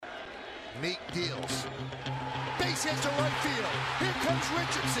Meek deals. Base hits to right field. Here comes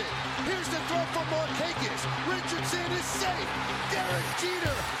Richardson. Here's the throw from Muchachos. Richardson is safe. Derek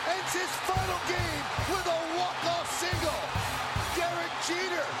Jeter ends his final game with a walk-off single. Derek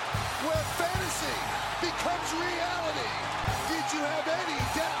Jeter, where fantasy becomes reality. Did you have any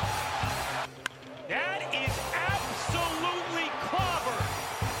doubt? That is absolutely clobbered.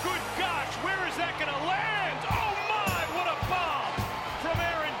 Good gosh, where is that going to land? Oh my, what a bomb from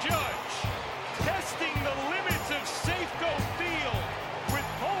Aaron Judge. Testing the limits of Safeco Field with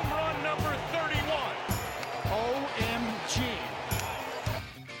home run number 31. OMG.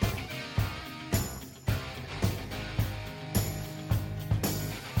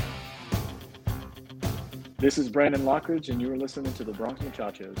 This is Brandon Lockridge, and you are listening to the Bronx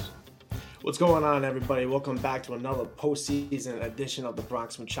Muchachos. What's going on, everybody? Welcome back to another postseason edition of the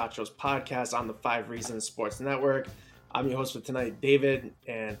Bronx Muchachos podcast on the 5 Reasons Sports Network. I'm your host for tonight, David,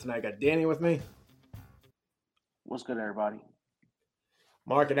 and tonight I got Danny with me. What's good, everybody?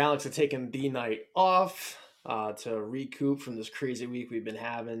 Mark and Alex are taking the night off to recoup from this crazy week we've been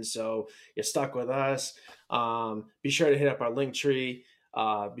having, so you're stuck with us. Be sure to hit up our link tree.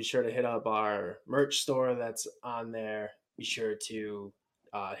 Be sure to hit up our merch store that's on there. Be sure to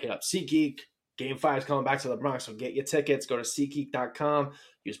hit up SeatGeek. Game 5 is coming back to the Bronx, so get your tickets. Go to SeatGeek.com.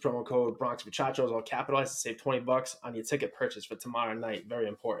 Use promo code Bronx Muchachos, all capitalized, to save $20 on your ticket purchase for tomorrow night. Very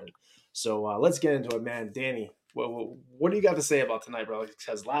important. So let's get into it, man. Danny, what do you got to say about tonight, bro?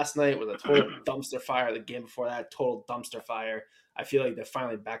 Because last night was a total dumpster fire. The game before that, total dumpster fire. I feel like they're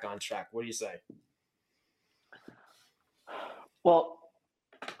finally back on track. What do you say? Well,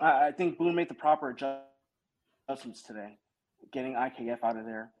 I think Boone made the proper adjustments today, getting IKF out of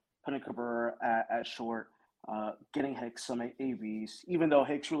there, putting Cabrera at short, getting Hicks some ABs. Even though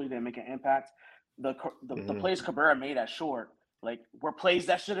Hicks really didn't make an impact, the plays Cabrera made at short, like, were plays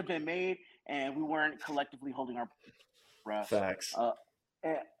that should have been made, and we weren't collectively holding our breath. Facts.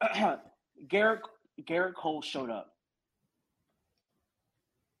 Garrett Cole showed up.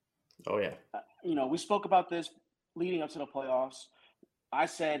 Oh, yeah. We spoke about this leading up to the playoffs. I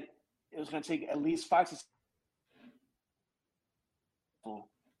said it was going to take at least 5 to 6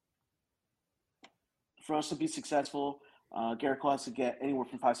 for us to be successful. Garrett Cole has to get anywhere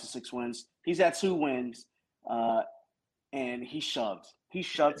from 5 to 6 wins. He's at 2 wins, and he shoved. He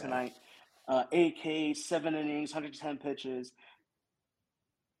shoved tonight. 8 Ks, 7 innings, 110 pitches.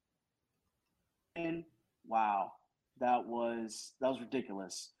 And wow, that was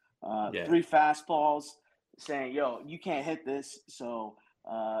ridiculous. 3 fastballs, saying, yo, you can't hit this, so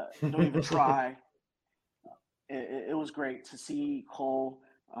don't even try. It was great to see Cole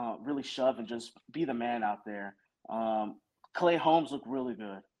really shove and just be the man out there. Clay Holmes looked really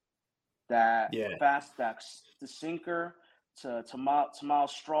good. That the sinker to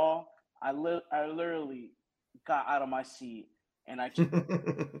Miles Straw, I literally got out of my seat and I just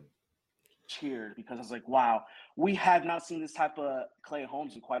cheered, because I was like, wow, we have not seen this type of Clay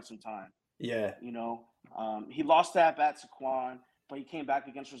Holmes in quite some time. Yeah. He lost that bat to Quan, but he came back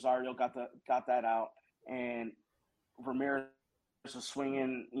against Rosario, got that out, and Ramirez was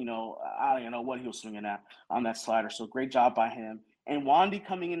swinging, I don't even know what he was swinging at on that slider. So great job by him. And Wandy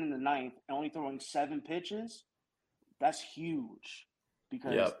coming in the 9th and only throwing 7 pitches, that's huge,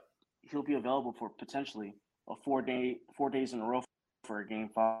 because he'll be available for potentially a 4 days in a row for a game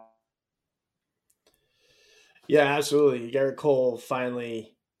 5. Yeah, absolutely. Garrett Cole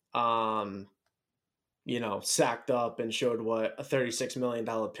finally sacked up and showed what a $36 million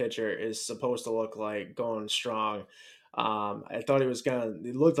pitcher is supposed to look like, going strong. I thought it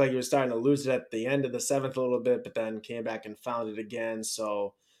looked like he was starting to lose it at the end of the 7th a little bit, but then came back and found it again.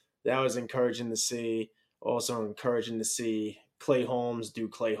 So that was encouraging to see. Also encouraging to see Clay Holmes do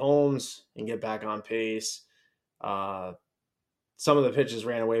Clay Holmes and get back on pace. Some of the pitches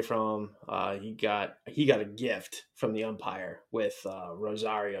ran away from him. He got a gift from the umpire with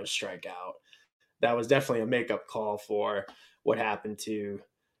Rosario's strikeout. That was definitely a makeup call for what happened to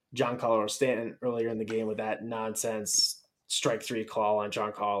Giancarlo Stanton earlier in the game with that nonsense strike 3 call on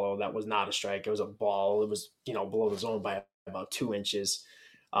Giancarlo. That was not a strike. It was a ball. It was, below the zone by about 2 inches.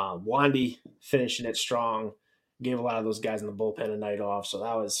 Wandy finishing it strong, gave a lot of those guys in the bullpen a night off. So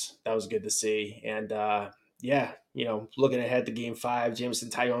that was good to see. And looking ahead to game 5, Jameson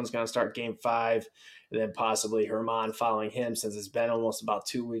Taillon's going to start game 5, and then possibly Herman following him, since it's been almost about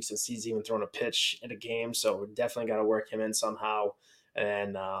 2 weeks since he's even thrown a pitch in a game. So we're definitely got to work him in somehow.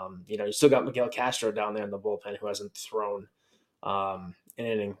 And, you still got Miguel Castro down there in the bullpen, who hasn't thrown an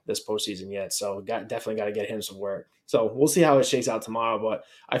inning this postseason yet. So definitely got to get him some work. So we'll see how it shakes out tomorrow, but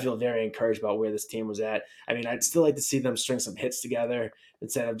I feel very encouraged about where this team was at. I mean, I'd still like to see them string some hits together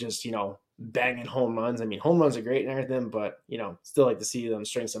instead of just, banging home runs. I mean, home runs are great and everything, but, still like to see them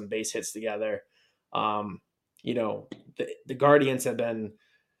string some base hits together. The Guardians have been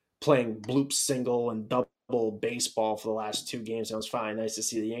playing bloop single and double baseball for the last 2 games. That was fine. Nice to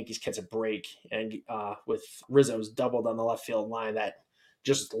see the Yankees catch a break, and with Rizzo's doubled on the left field line that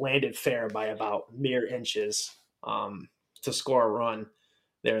just landed fair by about mere inches to score a run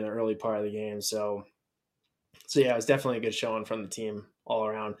there in the early part of the game. So yeah, it was definitely a good showing from the team all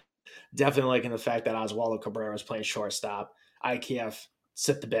around. Definitely liking the fact that Oswaldo Cabrera was playing shortstop. IKF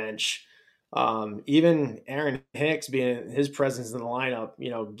sit the bench. Even Aaron Hicks being his presence in the lineup,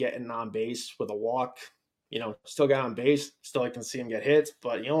 getting on base with a walk, still got on base. Still like to see him get hits,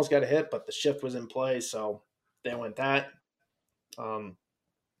 but he almost got a hit, but the shift was in play, so they went that.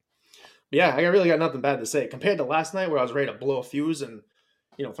 Yeah, I really got nothing bad to say. Compared to last night where I was ready to blow a fuse and,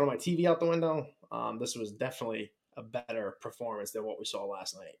 throw my TV out the window, this was definitely a better performance than what we saw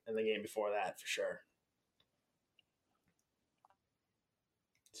last night and the game before that, for sure.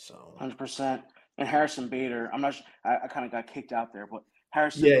 So 100%. And Harrison Bader, I'm not. I kind of got kicked out there, but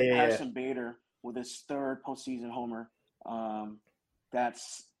Harrison Bader with his 3rd postseason homer.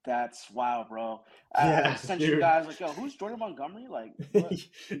 That's wow, bro. I sent you guys like, yo, who's Jordan Montgomery? Like, what?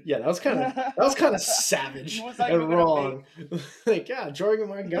 Yeah, that was kind of savage and wrong. Like, yeah, Jordan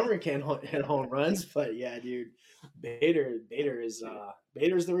Montgomery can't hit home runs, but yeah, dude, Bader is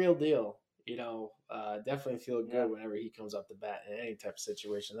Bader's the real deal. Definitely feel good whenever he comes up to bat in any type of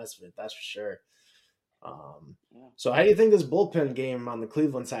situation. That's for sure. So how do you think this bullpen game on the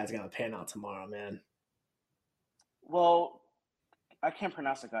Cleveland side is going to pan out tomorrow, man? Well, I can't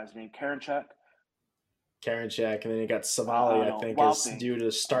pronounce the guy's name. Karinchak, and then you got Savali. I think is due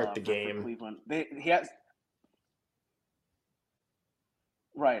to start the game. For Cleveland, he has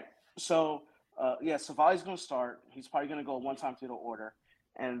right. So Savali's going to start. He's probably going to go one time through the order,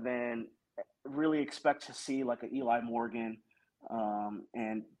 and then really expect to see like an Eli Morgan,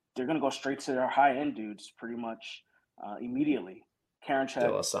 and they're going to go straight to their high end dudes pretty much immediately. Karinchak,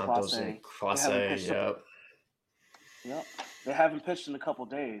 De Los Santos, and Clase, Yep. They haven't pitched in a couple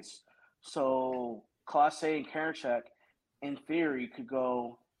days. So Clase and Karinchak, in theory, could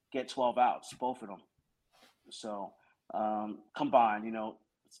go get 12 outs, both of them. So combined,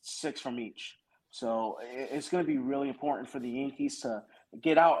 6 from each. So it's going to be really important for the Yankees to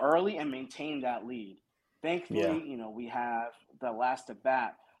get out early and maintain that lead. Thankfully, we have the last at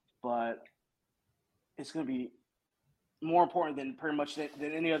bat, but it's going to be more important than pretty much than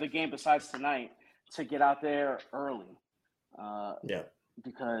any other game besides tonight to get out there early.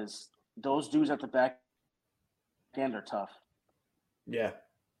 Because those dudes at the back end are tough. Yeah.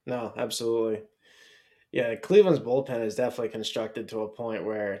 No, absolutely. Yeah, Cleveland's bullpen is definitely constructed to a point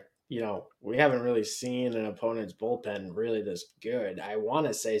where, we haven't really seen an opponent's bullpen really this good. I want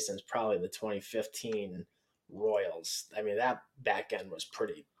to say since probably the 2015 Royals. I mean, that back end was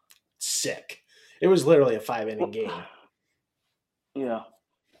pretty sick. It was literally a 5-inning game. Yeah.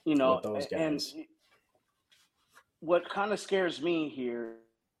 With those guys. And what kind of scares me here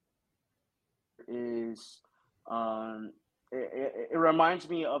is it reminds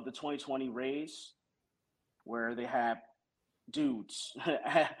me of the 2020 Rays where they had dudes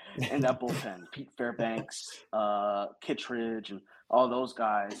in that bullpen, Pete Fairbanks, Kittredge, and all those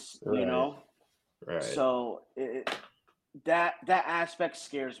guys, Right. So that aspect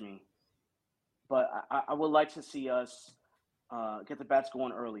scares me. But I would like to see us get the bats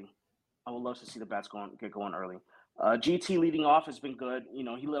going early. I would love to see the bats get going early. GT leading off has been good.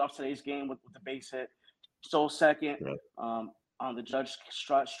 He lit off today's game with the base hit. Stole second on the Judge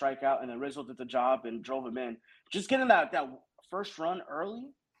strikeout, and then Rizzo did the job and drove him in. Just getting that first run early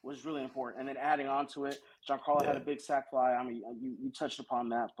was really important. And then adding on to it, Giancarlo had a big sac fly. I mean, you touched upon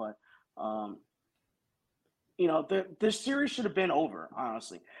that. But, the series should have been over,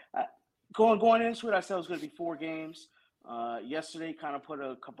 honestly. Going into it, I said it was going to be 4 games. Yesterday kind of put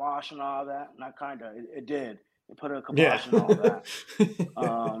a kibosh on all that. Not kind of. It did. It put a kibosh on all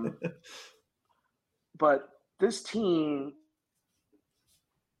that. But this team,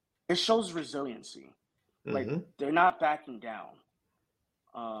 it shows resiliency. Like, they're not backing down.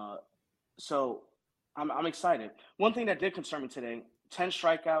 So I'm excited. One thing that did concern me today, 10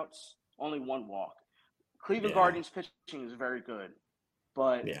 strikeouts, only 1 walk. Cleveland Guardians pitching is very good.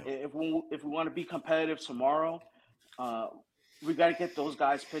 But if we want to be competitive tomorrow, we got to get those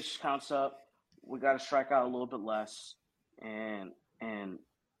guys' pitch counts up. We got to strike out a little bit less, and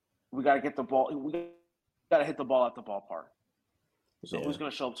we got to get the ball. We got to hit the ball at the ballpark. So who's going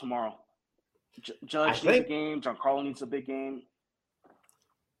to show up tomorrow? Judge needs a game. Giancarlo needs a big game.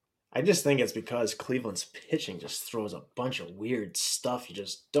 I just think it's because Cleveland's pitching just throws a bunch of weird stuff. You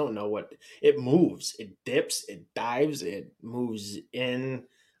just don't know what it moves. It dips, it dives, it moves in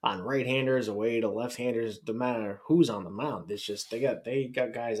on right-handers, away to left-handers. No matter who's on the mound, it's just they got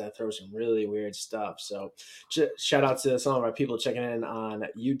guys that throw some really weird stuff. So shout out to some of our people checking in on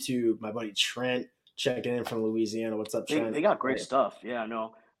YouTube. My buddy Trent checking in from Louisiana. What's up, Trent? They got great stuff. Yeah, I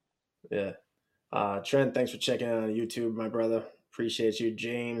know. Yeah. Trent, thanks for checking in on YouTube, my brother. Appreciate you.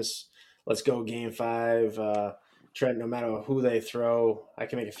 James, let's go game 5. Trent, no matter who they throw, I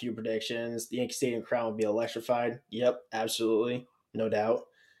can make a few predictions. The Yankee Stadium crowd will be electrified. Yep, absolutely. No doubt.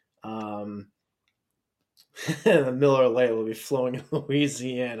 The Miller Lite will be flowing in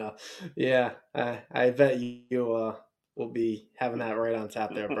Louisiana. Yeah, I bet you will be having that right on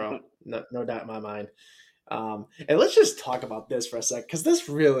tap there, bro. No doubt in my mind. And let's just talk about this for a sec, because this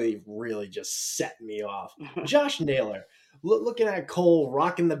really, really just set me off. Josh Naylor, looking at Cole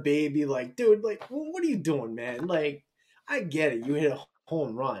rocking the baby, like, dude, like, what are you doing, man? Like, I get it. You hit a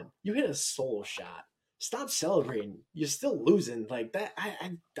home run. You hit a solo shot. Stop celebrating. You're still losing. Like that.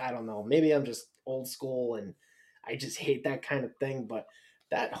 I don't know. Maybe I'm just old school and I just hate that kind of thing. But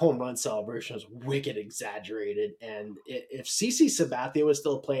that home run celebration was wicked exaggerated. And if CC Sabathia was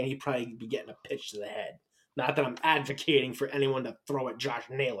still playing, he'd probably be getting a pitch to the head. Not that I'm advocating for anyone to throw at Josh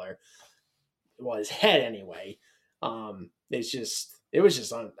Naylor. Well, his head anyway. It was just I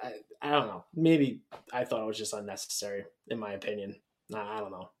don't know. Maybe I thought it was just unnecessary, in my opinion. I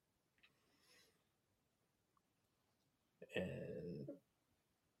don't know. And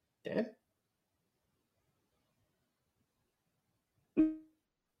Dan?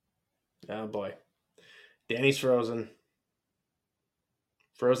 Oh boy. Danny's frozen.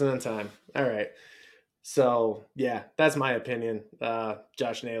 Frozen in time. All right. So yeah, that's my opinion.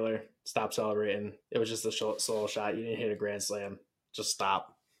 Josh Naylor, stop celebrating. It was just a solo shot. You didn't hit a grand slam. Just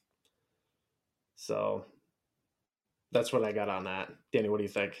stop. So that's what I got on that. Danny, what do you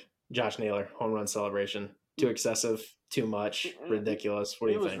think? Josh Naylor, home run celebration. Too excessive, too much, ridiculous. What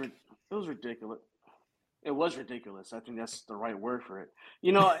do you think? It was ridiculous. It was ridiculous. I think that's the right word for it.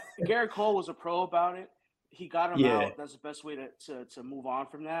 You know, Garrett Cole was a pro about it. He got him out. That's the best way to move on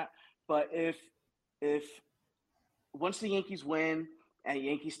from that. But if once the Yankees win at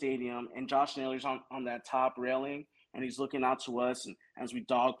Yankee Stadium and Josh Naylor's on that top railing and he's looking out to us and as we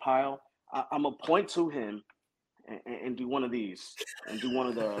dogpile, I'm going to point to him and do one of these and do one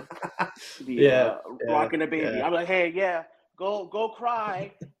of the rocking the baby. Yeah. I'm like, hey, yeah, go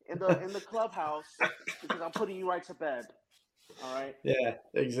cry in the clubhouse because I'm putting you right to bed. All right. Yeah,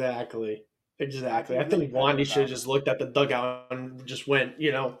 exactly. I think Wandy should have just looked at the dugout and just went,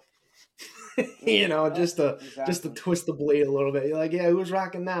 just to twist the blade a little bit. You're like, yeah, who's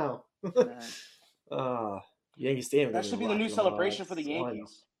rocking now? Yankee Stadium. That should be the new celebration for the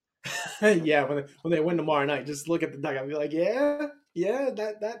Yankees. Yeah, when they win tomorrow night, just look at the dugout and be like, yeah,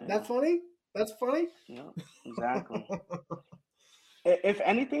 that funny? That's funny? Yeah, exactly. If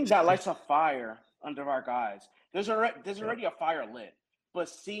anything, that lights a fire under our guys. There's already a fire lit. But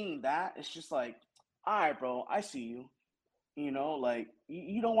seeing that, it's just like, all right, bro, I see you. Like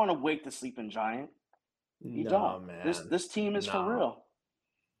you don't want to wake the sleeping giant. You don't. Man. This team is for real.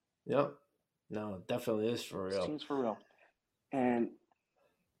 Yep. No, it definitely is for real. This team's for real. And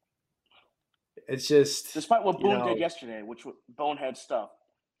it's just despite what Boone did yesterday, which was bonehead stuff,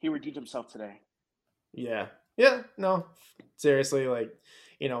 he redeemed himself today. Yeah. Yeah. No, seriously, like,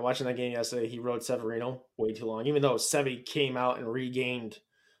 watching that game yesterday, he rode Severino way too long. Even though Sevy came out and regained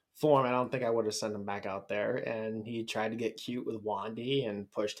form, I don't think I would have sent him back out there. And he tried to get cute with Wandy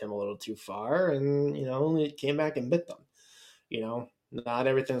and pushed him a little too far. And, he came back and bit them. Not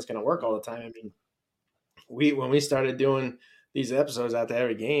everything's going to work all the time. I mean, when we started doing these episodes after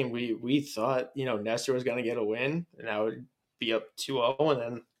every game, we thought, Nestor was going to get a win and I would be up 2-0. And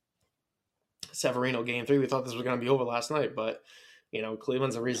then Severino game 3, we thought this was going to be over last night, but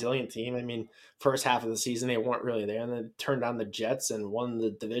Cleveland's a resilient team. I mean, first half of the season, they weren't really there, and then turned on the Jets and won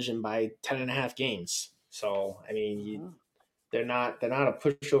the division by 10.5 games. So, I mean, they're not a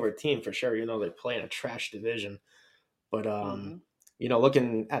pushover team for sure, they're playing a trash division. But,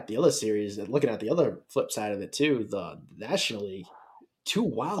 looking at the other series, and looking at the other flip side of it too, the National League, 2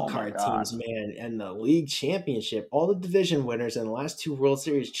 wild card teams, man, and the league championship, all the division winners and the last 2 World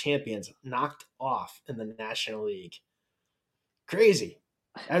Series champions knocked off in the National League. Crazy.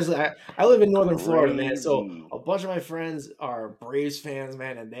 I live in Northern Florida, man. So a bunch of my friends are Braves fans,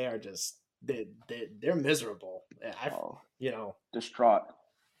 man, and they are just they're miserable. Distraught.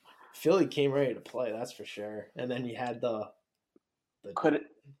 Philly came ready to play, that's for sure. And then you had the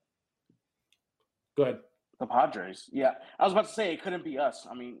Go ahead. The Padres. Yeah. I was about to say it couldn't be us.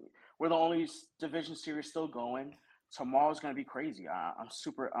 I mean, We're the only division series still going. Tomorrow's gonna be crazy. I'm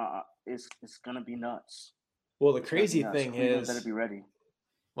super. It's gonna be nuts. Well, the crazy thing Cleveland better is, be ready.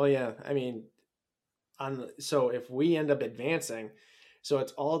 well, yeah, I mean, so if we end up advancing, so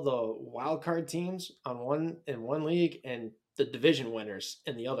it's all the wild card teams in one league and the division winners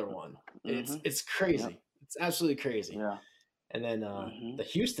in the other one. It's crazy. Yep. It's absolutely crazy. Yeah. And then the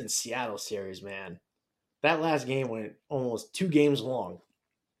Houston Seattle series, man, that last game went almost 2 games long.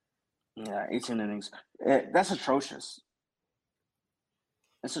 Yeah, 18 innings. That's atrocious.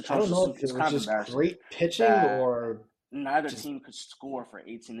 It's atrocious. I don't know if it's it kind was of just great pitching or neither team could score for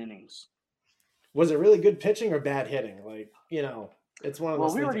 18 innings. Was it really good pitching or bad hitting? Like, it's one of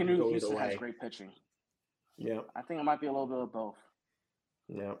those things. Well, we already knew Houston has great pitching. Yeah. I think it might be a little bit of both.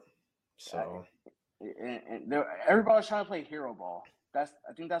 Yeah. So. And everybody's trying to play hero ball. I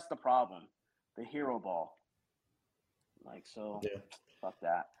think that's the problem. The hero ball. Like, so. Yeah. Fuck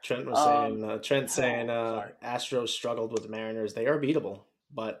that. Trent was saying, Astros struggled with the Mariners. They are beatable,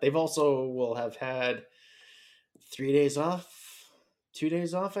 but they've also will have had 3 days off, 2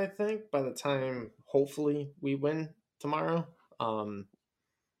 days off, I think, by the time hopefully we win tomorrow.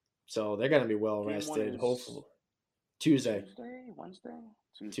 So they're gonna be well rested. Hopefully, Tuesday.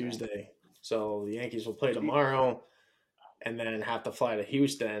 So the Yankees will play tomorrow, and then have to fly to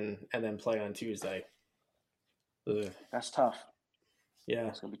Houston, and then play on Tuesday. Ugh. That's tough. Yeah,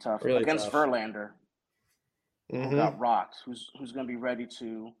 it's gonna be tough really against tough. Verlander. Who got rocked? Who's gonna be ready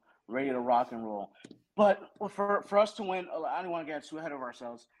to rock and roll? But for us to win, I don't want to get too ahead of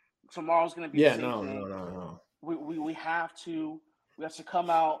ourselves. Tomorrow's gonna be the same thing. No. We have to come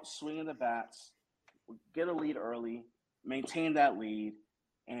out swinging the bats, get a lead early, maintain that lead,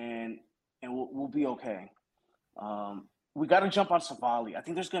 and we'll be okay. We got to jump on Savali. I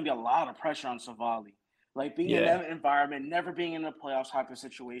think there's going to be a lot of pressure on Savali. Like being in that environment, never being in a playoffs type of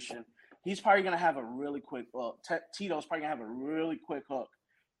situation, he's probably going to have a really quick. Tito's probably going to have a really quick hook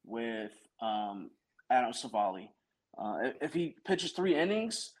with Adam Savali. If he pitches 3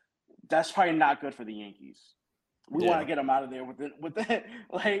 innings, that's probably not good for the Yankees. We want to get him out of there within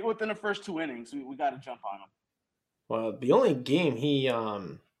the first 2 innings. We got to jump on him. Well, the only game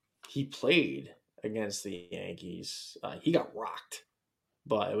he played against the Yankees, he got rocked,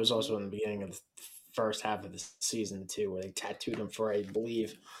 but it was also in the beginning of the first half of the season too, where they tattooed him for, I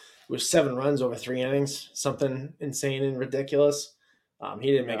believe, it was 7 runs over 3 innings, something insane and ridiculous.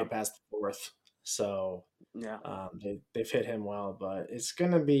 He didn't make it past the 4th, so they've hit him well, but it's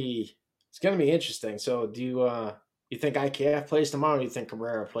gonna be interesting. So do you think IKF plays tomorrow, or do you think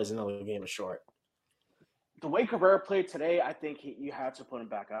Cabrera plays another game of short? The way Cabrera played today, I think you have to put him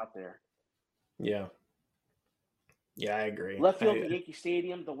back out there. Yeah. Yeah, I agree. Left field at Yankee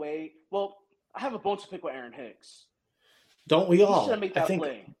Stadium, I have a bone to pick with Aaron Hicks. Don't we all? He should have made that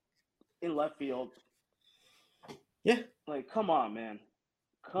play in left field. Yeah. Like, come on, man.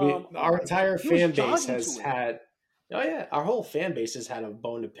 Our entire fan base has had – oh, yeah. Our whole fan base has had a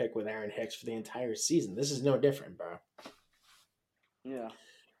bone to pick with Aaron Hicks for the entire season. This is no different, bro. Yeah.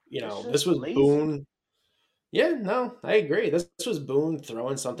 This was lazy. Boone. Yeah, no, I agree. This was Boone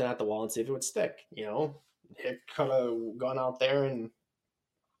throwing something at the wall and see if it would stick. Hick could have gone out there and,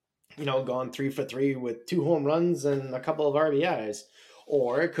 gone 3 for 3 with 2 home runs and a couple of RBIs.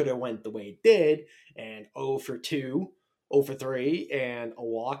 Or it could have went the way it did and 0 for 2, 0 for 3, and a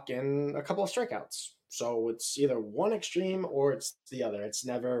walk and a couple of strikeouts. So it's either one extreme or it's the other. It's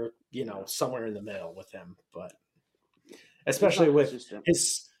never, somewhere in the middle with him. But especially with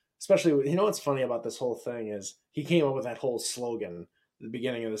his... Especially, what's funny about this whole thing is he came up with that whole slogan at the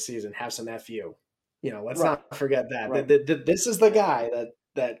beginning of the season, have some FU. Let's not forget that. Right. This is the guy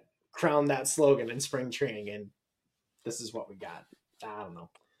that crowned that slogan in spring training, and this is what we got. I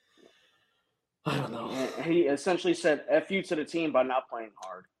don't know. He essentially said FU to the team by not playing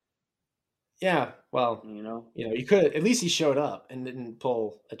hard. Yeah, well, you could at least he showed up and didn't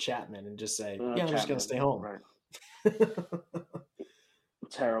pull a Chapman and just say, I'm just going to stay home. Right.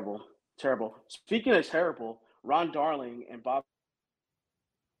 Terrible. Speaking of terrible, Ron Darling and Bob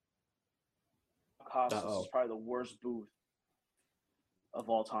Costas is probably the worst booth of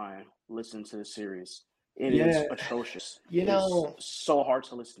all time. Listen to the series. It is atrocious. It's so hard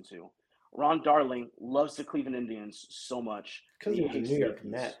to listen to. Ron Darling loves the Cleveland Indians so much. Because he was a New York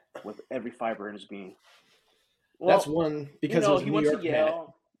Met. With every fiber in his being. Well, that's one because he went to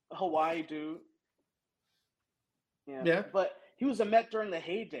Yale, Hawaii dude. Yeah. But he was a Met during the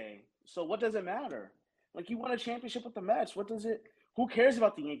heyday. So what does it matter? Like, he won a championship with the Mets. Who cares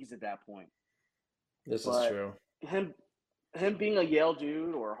about the Yankees at that point? This is true. Him being a Yale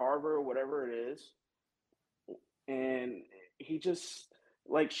dude or Harvard or whatever it is, and he just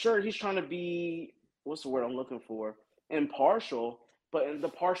like, sure, he's trying to be, what's the word I'm looking for? Impartial, but the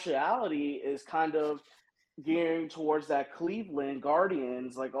partiality is kind of gearing towards that Cleveland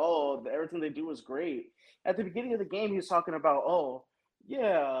Guardians, like, oh, everything they do is great. At the beginning of the game, he was talking about, oh,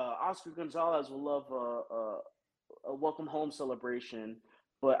 yeah, Oscar Gonzalez will love a welcome home celebration,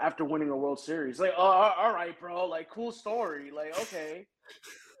 but after winning a World Series, like, oh, all right, bro, like, cool story, like, okay,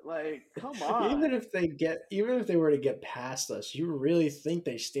 like, come on. Even if they were to get past us, you really think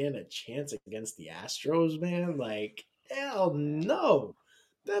they stand a chance against the Astros, man? Like, hell no.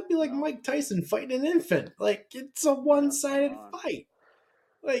 That'd be like Mike Tyson fighting an infant. Like, it's a one-sided fight.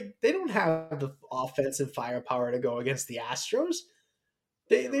 Like, they don't have the offensive firepower to go against the Astros.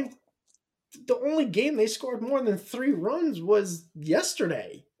 The only game they scored more than 3 runs was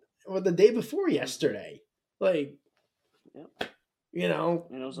yesterday or the day before yesterday. Like, you know,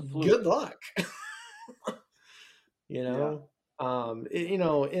 it was a fluke. Good luck. You know,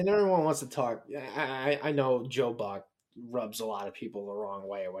 and everyone wants to talk. I know Joe Buck rubs a lot of people the wrong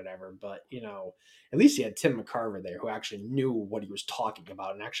way or whatever, but at least he had Tim McCarver there who actually knew what he was talking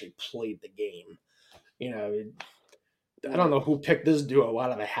about and actually played the game. I don't know who picked this duo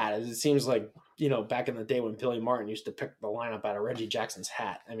out of a hat. It seems like, back in the day when Billy Martin used to pick the lineup out of Reggie Jackson's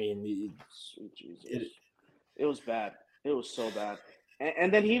hat. I mean, sweet Jesus. It was bad. It was so bad.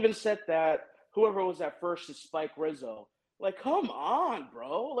 And then he even said that whoever was at first is Spike Rizzo. Like, come on,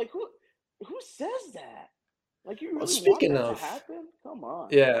 bro. Like, who says that? Like, you really want that to happen? Come on.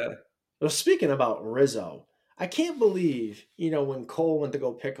 Yeah. Well, speaking about Rizzo, I can't believe, when Cole went to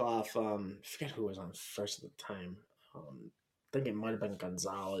go pick off, I forget who was on first at the time. I think it might have been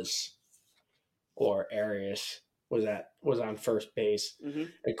Gonzalez or Arias was on first base. Mm-hmm.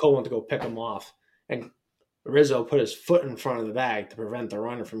 And Cole went to go pick him off. And Rizzo put his foot in front of the bag to prevent the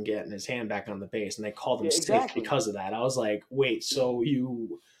runner from getting his hand back on the base, and they called him safe because of that. I was like, wait, so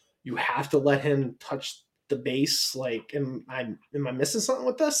you have to let him touch the base? Like, am I missing something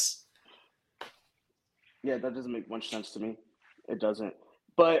with this? Yeah, that doesn't make much sense to me. It doesn't.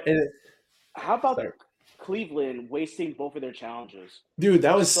 But how about Cleveland wasting both of their challenges? Dude,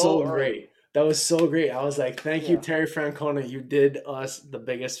 that was so great. That was so great. I was like, thank you, Terry Francona. You did us the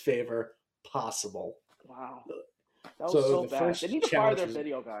biggest favor possible. Wow. That was so bad. They need to fire their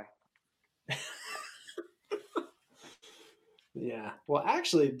video guy. Yeah. Well,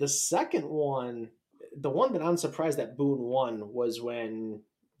 actually, the second one, the one that I'm surprised that Boone won was when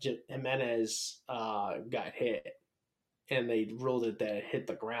Jimenez got hit. And they ruled it that it hit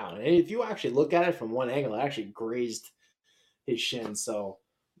the ground. And if you actually look at it from one angle, it actually grazed his shin. So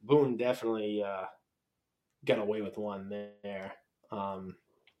Boone definitely got away with one there.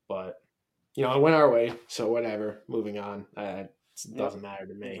 But, it went our way. So whatever. Moving on. It doesn't matter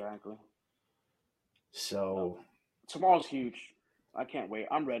to me. Exactly. So tomorrow's huge. I can't wait.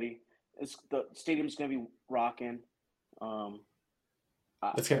 I'm ready. The stadium's going to be rocking.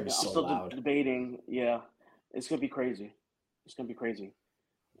 It's going to be so I'm still loud. Debating. Yeah. It's going to be crazy. It's going to be crazy.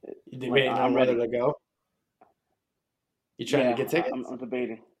 You debating on whether to go? You trying to get tickets? I'm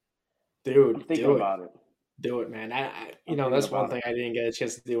debating. Dude, I'm thinking about it. Do it, man. That's one thing I didn't get a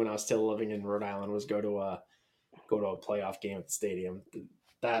chance to do when I was still living in Rhode Island was go to a playoff game at the stadium.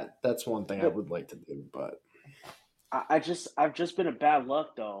 That's one thing I would like to do, but I've just been a bad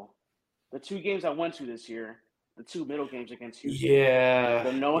luck though. The 2 games I went to this year, the 2 middle games against you. Yeah.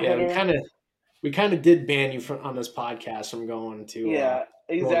 The no-hitter. We kind of did ban you on this podcast from going to. Yeah,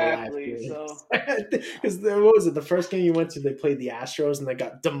 exactly. So because what was it? The first game you went to, they played the Astros and they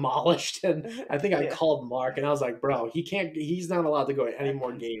got demolished. And I think I called Mark and I was like, "Bro, he can't. He's not allowed to go to any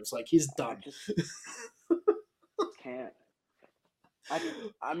more games. Like he's done." Can't.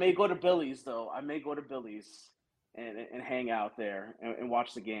 I may go to Billy's though. I may go to Billy's and hang out there and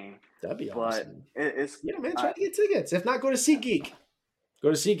watch the game. That'd be awesome. It's man. Try to get tickets. If not, go to SeatGeek. Go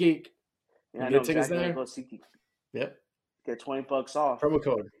to SeatGeek. Yeah, I know exactly. There. Go SeatGeek. Yep. Get $20 off. Promo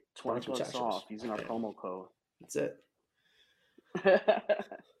code. $20 off using our promo code. That's it.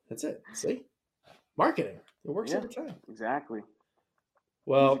 That's it. See? Marketing. It works every time. Exactly.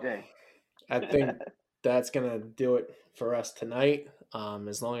 Well, I think that's going to do it for us tonight.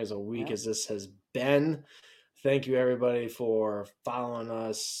 As long as a week as this has been. Thank you, everybody, for following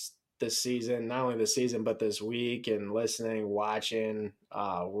us this season, not only this season, but this week, and listening, watching,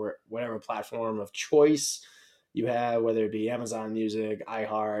 whatever platform of choice you have, whether it be Amazon Music,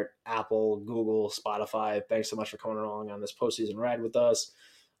 iHeart, Apple, Google, Spotify. Thanks so much for coming along on this postseason ride with us.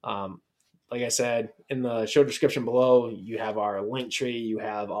 Like I said, in the show description below, you have our link tree, you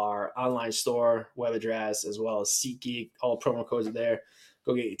have our online store web address, as well as SeatGeek. All promo codes are there.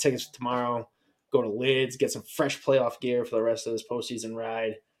 Go get your tickets for tomorrow. go to Lids, get some fresh playoff gear for the rest of this postseason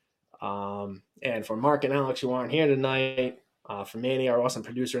ride. And for Mark and Alex, who aren't here tonight, for Manny, our awesome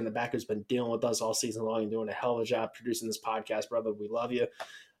producer in the back, who's been dealing with us all season long and doing a hell of a job producing this podcast, brother, we love you.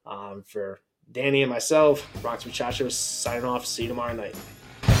 For Danny and myself, Bronx Muchachos, signing off. See you tomorrow night.